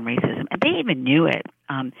participating in racism. And they even knew it.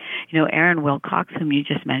 Erin Wilcox, whom you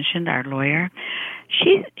just mentioned, our lawyer,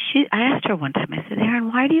 I asked her one time, I said, Erin,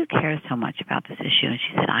 why do you care so much about this issue? And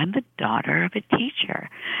she said, I'm the daughter of a teacher.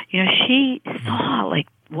 She saw,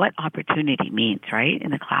 what opportunity means, right,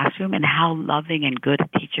 in the classroom, and how loving and good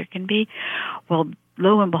a teacher can be. Well,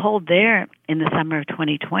 lo and behold, there in the summer of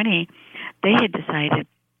 2020, they had decided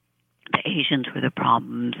the Asians were the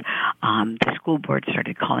problems. The school board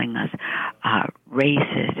started calling us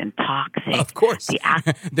racist and toxic. Of course.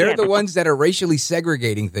 They're the ones that are racially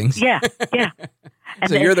segregating things. Yeah.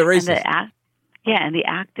 So you're the racist. And the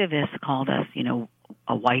activists called us,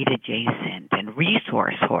 a white adjacent and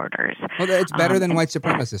resource hoarders. Well, it's better than white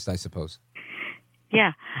supremacists, I suppose.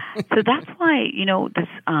 Yeah. So that's why, this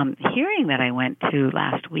hearing that I went to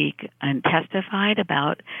last week and testified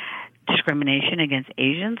about discrimination against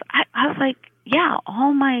Asians, I was like, yeah,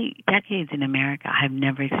 all my decades in America, I've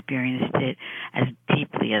never experienced it as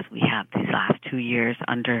deeply as we have these last 2 years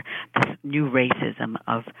under this new racism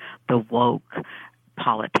of the woke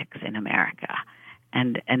politics in America.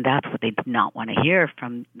 And that's what they did not want to hear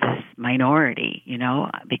from this minority,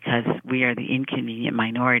 because we are the inconvenient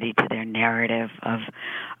minority to their narrative of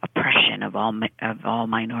oppression of all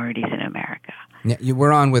minorities in America. Yeah, you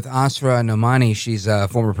were on with Asra Nomani. She's a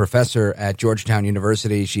former professor at Georgetown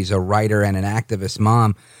University. She's a writer and an activist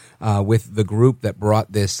mom with the group that brought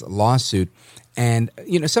this lawsuit. And,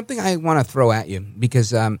 something I want to throw at you,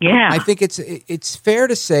 because I think it's fair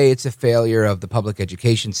to say it's a failure of the public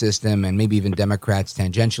education system and maybe even Democrats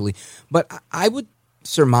tangentially. But I would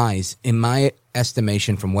surmise, in my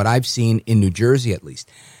estimation, from what I've seen in New Jersey at least,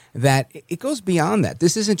 that it goes beyond that.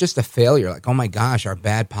 This isn't just a failure, like, oh my gosh, our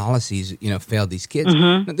bad policies, failed these kids.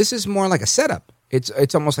 Mm-hmm. No, this is more like a setup.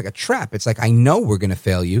 It's almost like a trap. It's like, I know we're going to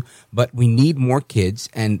fail you, but we need more kids,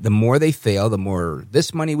 and the more they fail, the more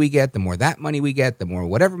this money we get, the more that money we get, the more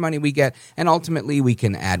whatever money we get, and ultimately we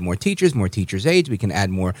can add more teachers aides, we can add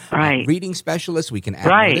more reading specialists, we can add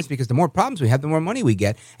more of this, because the more problems we have, the more money we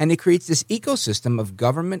get, and it creates this ecosystem of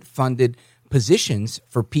government-funded positions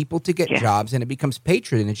for people to get jobs, and it becomes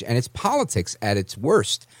patronage, and it's politics at its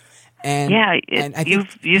worst. And I think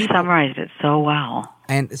you've summarized it so well.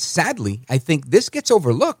 And sadly, I think this gets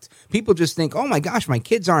overlooked. People just think, oh my gosh, my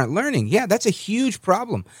kids aren't learning. Yeah, that's a huge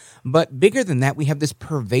problem. But bigger than that, we have this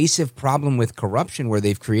pervasive problem with corruption where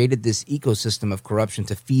they've created this ecosystem of corruption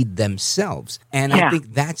to feed themselves. And I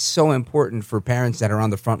think that's so important for parents that are on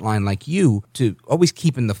the front line like you to always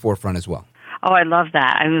keep in the forefront as well. Oh, I love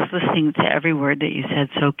that. I was listening to every word that you said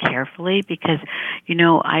so carefully because,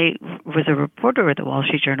 I was a reporter at the Wall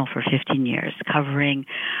Street Journal for 15 years covering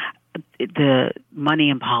the money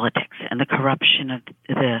in politics and the corruption of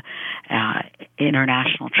the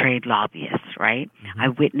international trade lobbyists, right? I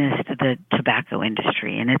witnessed the tobacco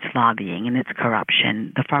industry and its lobbying and its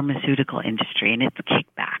corruption, the pharmaceutical industry and its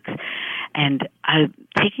kickbacks. And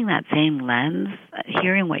taking that same lens,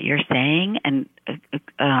 hearing what you're saying and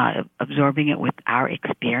absorbing it with our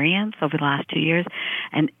experience over the last 2 years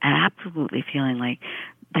and absolutely feeling like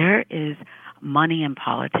there is money in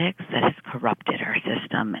politics that has corrupted our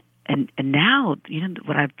system. And now,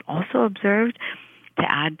 what I've also observed, to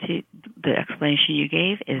add to the explanation you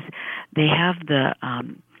gave, is they have the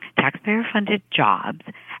taxpayer-funded jobs,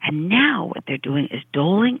 and now what they're doing is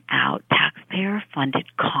doling out taxpayer-funded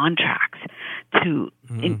contracts to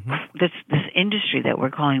this industry that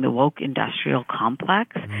we're calling the woke industrial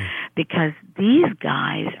complex, because these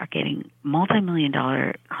guys are getting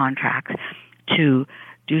multi-million-dollar contracts to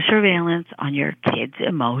do surveillance on your kids'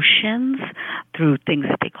 emotions through things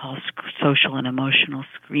that they call social and emotional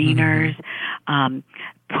screeners,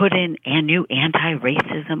 put in new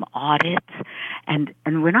anti-racism audits, and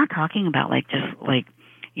we're not talking about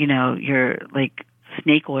your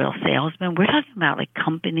snake oil salesman. We're talking about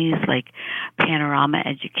companies like Panorama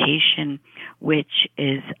Education, which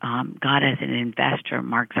is got as an investor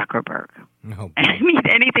Mark Zuckerberg. No. And I mean,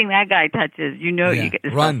 anything that guy touches, you get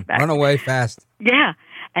the run away fast. Yeah.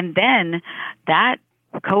 And then that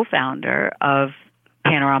co-founder of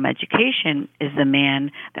Panorama Education is the man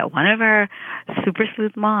that one of our super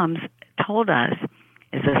sleuth moms told us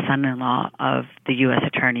is the son-in-law of the U.S.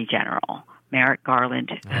 Attorney General, Merrick Garland,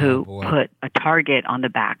 who put a target on the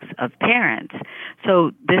backs of parents.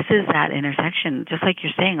 So this is that intersection, just like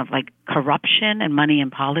you're saying, of corruption and money in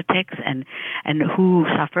politics and who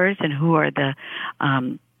suffers and who are the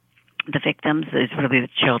victims is really the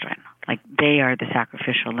children. They are the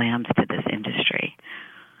sacrificial lambs to this industry.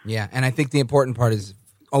 Yeah, and I think the important part is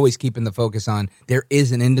always keeping the focus on there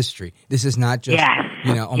is an industry. This is not just,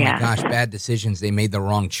 my gosh, bad decisions. They made the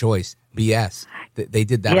wrong choice. BS. They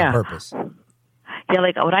did that on purpose. Yeah,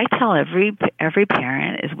 what I tell every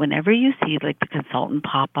parent is whenever you see the consultant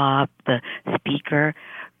pop up, the speaker,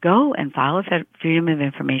 go and file a Freedom of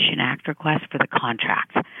Information Act request for the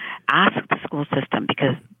contract. Ask the school system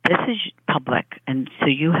because this is public, and so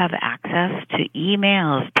you have access to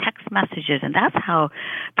emails, text messages, and that's how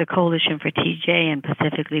the Coalition for TJ and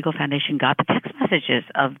Pacific Legal Foundation got the text messages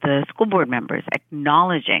of the school board members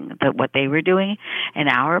acknowledging that what they were doing in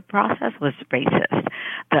our process was racist.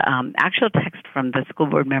 The actual text from the school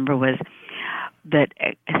board member was that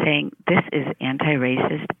saying, "This is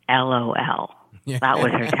anti-racist, LOL." Yeah. That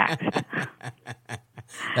was her text.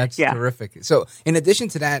 That's terrific. So in addition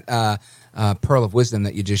to that pearl of wisdom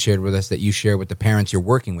that you just shared with us, that you share with the parents you're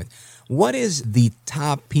working with, what is the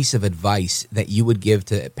top piece of advice that you would give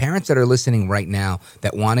to parents that are listening right now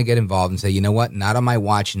that want to get involved and say, you know what, not on my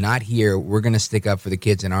watch, not here, we're going to stick up for the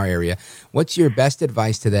kids in our area? What's your best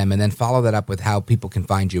advice to them? And then follow that up with how people can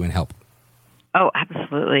find you and help. Oh,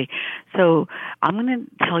 absolutely. So I'm going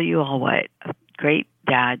to tell you all what a great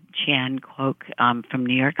dad, Chan Kwok, from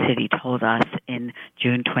New York City, told us in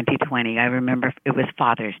June 2020. I remember it was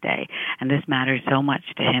Father's Day, and this matters so much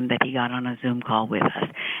to him that he got on a Zoom call with us.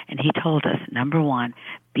 And he told us, number one,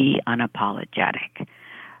 be unapologetic.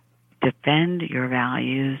 Defend your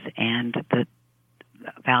values and the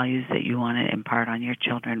values that you want to impart on your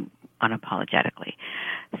children unapologetically.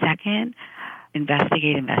 Second,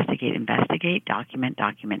 investigate, document.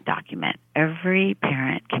 Every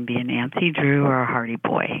parent can be a Nancy Drew or a Hardy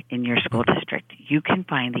Boy in your school district. You can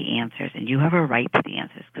find the answers, and you have a right to the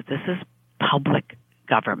answers because this is public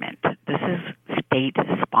government. This is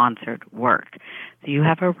state-sponsored work. So you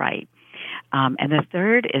have a right. And the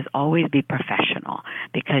third is always be professional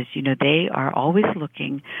because, they are always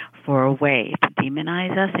looking for a way to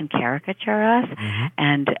demonize us and caricature us. Mm-hmm.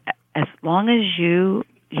 And as long as you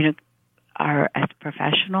are as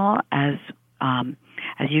professional as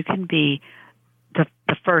you can be,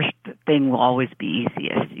 the first thing will always be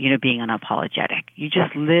easiest, being unapologetic. You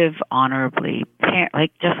just live honorably,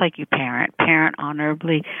 just like you parent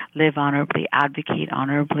honorably, live honorably, advocate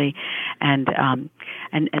honorably, and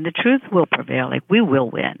the truth will prevail. We will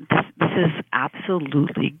win. This is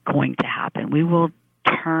absolutely going to happen. We will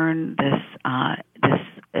turn this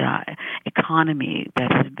economy that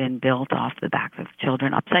has been built off the backs of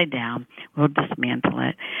children upside down. We'll dismantle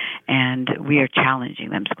it, and we are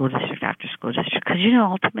challenging them, school district after school district, because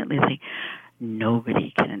ultimately,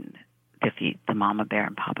 nobody can defeat the mama bear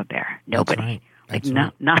and papa bear. Nobody. That's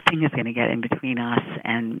right. Nothing is going to get in between us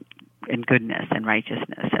and goodness and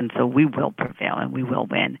righteousness. And so we will prevail and we will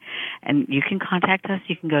win. And you can contact us.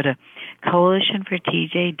 You can go to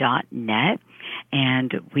coalitionfortj.net,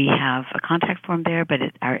 and we have a contact form there, but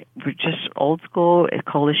we're just old school. It's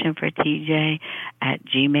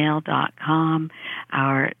coalitionfortj@gmail.com.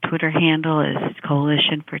 Our Twitter handle is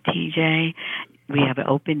coalitionfortj. We have an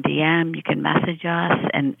open DM. You can message us,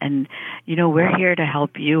 and we're here to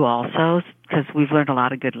help you also, because we've learned a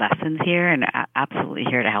lot of good lessons here, and absolutely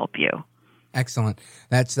here to help you. Excellent.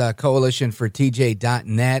 That's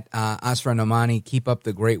coalitionfortj.net. Asra Nomani, keep up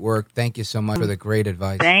the great work. Thank you so much for the great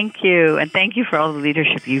advice. Thank you, and thank you for all the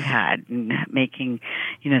leadership you've had in making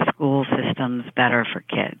school systems better for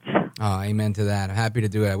kids. Oh, amen to that. I'm happy to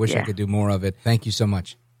do it. I wish I could do more of it. Thank you so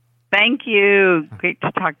much. Thank you. Great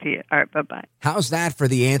to talk to you. All right, bye-bye. How's that for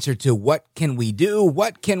the answer to what can we do?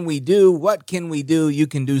 What can we do? What can we do? You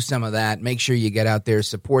can do some of that. Make sure you get out there,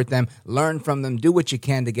 support them, learn from them, do what you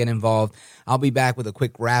can to get involved. I'll be back with a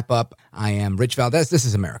quick wrap-up. I am Rich Valdez. This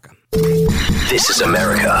is America. This is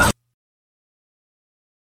America.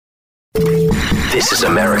 This is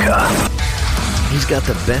America. He's got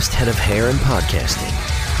the best head of hair in podcasting.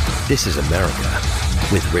 This is America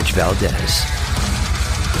with Rich Valdez.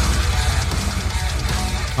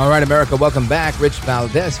 All right, America, welcome back. Rich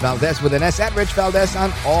Valdez, Valdez with an S, at Rich Valdez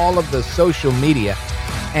on all of the social media.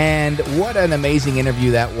 And what an amazing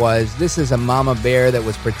interview that was. This is a mama bear that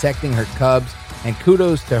was protecting her cubs, and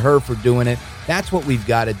kudos to her for doing it. That's what we've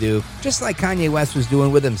got to do. Just like Kanye West was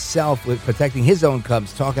doing with himself, with protecting his own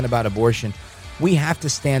cubs, talking about abortion. We have to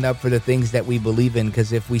stand up for the things that we believe in,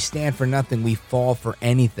 because if we stand for nothing, we fall for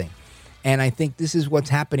anything. And I think this is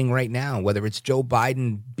what's happening right now, whether it's Joe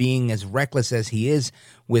Biden being as reckless as he is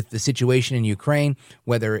with the situation in Ukraine,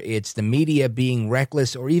 whether it's the media being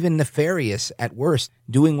reckless or even nefarious at worst,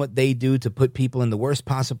 doing what they do to put people in the worst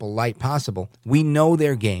possible light possible. We know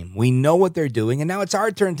their game. We know what they're doing, and now it's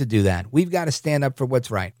our turn to do that. We've got to stand up for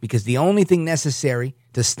what's right, because the only thing necessary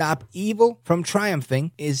to stop evil from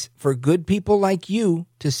triumphing is for good people like you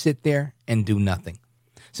to sit there and do nothing.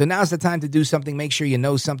 So now's the time to do something. Make sure you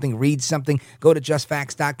know something, read something. Go to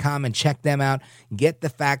justfacts.com and check them out. Get the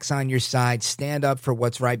facts on your side. Stand up for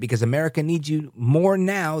what's right, because America needs you more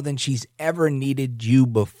now than she's ever needed you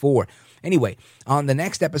before. Anyway, on the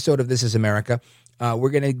next episode of This is America,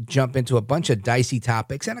 we're going to jump into a bunch of dicey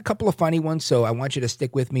topics and a couple of funny ones, so I want you to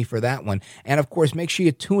stick with me for that one. And, of course, make sure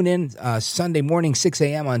you tune in Sunday morning, 6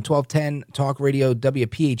 a.m. on 1210 Talk Radio.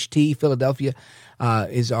 WPHT Philadelphia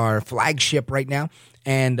is our flagship right now,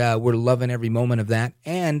 and we're loving every moment of that.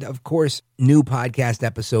 And, of course, new podcast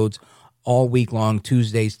episodes all week long,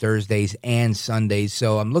 Tuesdays, Thursdays, and Sundays.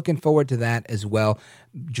 So I'm looking forward to that as well.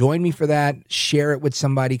 Join me for that. Share it with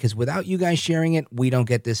somebody, because without you guys sharing it, we don't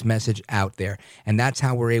get this message out there. And that's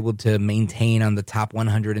how we're able to maintain on the top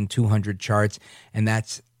 100 and 200 charts. And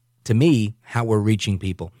that's, to me, how we're reaching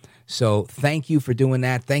people. So thank you for doing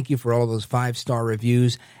that. Thank you for all those 5-star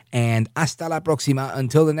reviews. And hasta la próxima.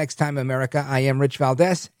 Until the next time, America, I am Rich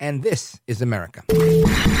Valdez, and this is America.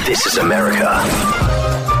 This is America.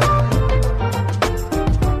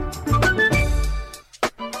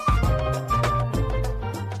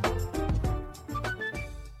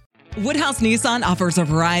 Woodhouse Nissan offers a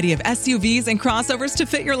variety of SUVs and crossovers to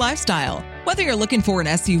fit your lifestyle. Whether you're looking for an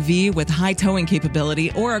SUV with high towing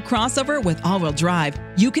capability or a crossover with all-wheel drive,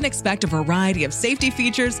 you can expect a variety of safety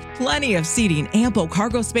features, plenty of seating, ample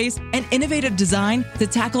cargo space, and innovative design to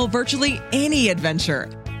tackle virtually any adventure.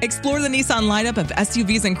 Explore the Nissan lineup of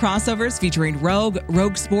SUVs and crossovers featuring Rogue,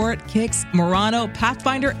 Rogue Sport, Kicks, Murano,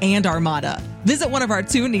 Pathfinder, and Armada. Visit one of our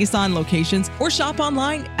 2 Nissan locations or shop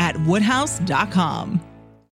online at woodhouse.com.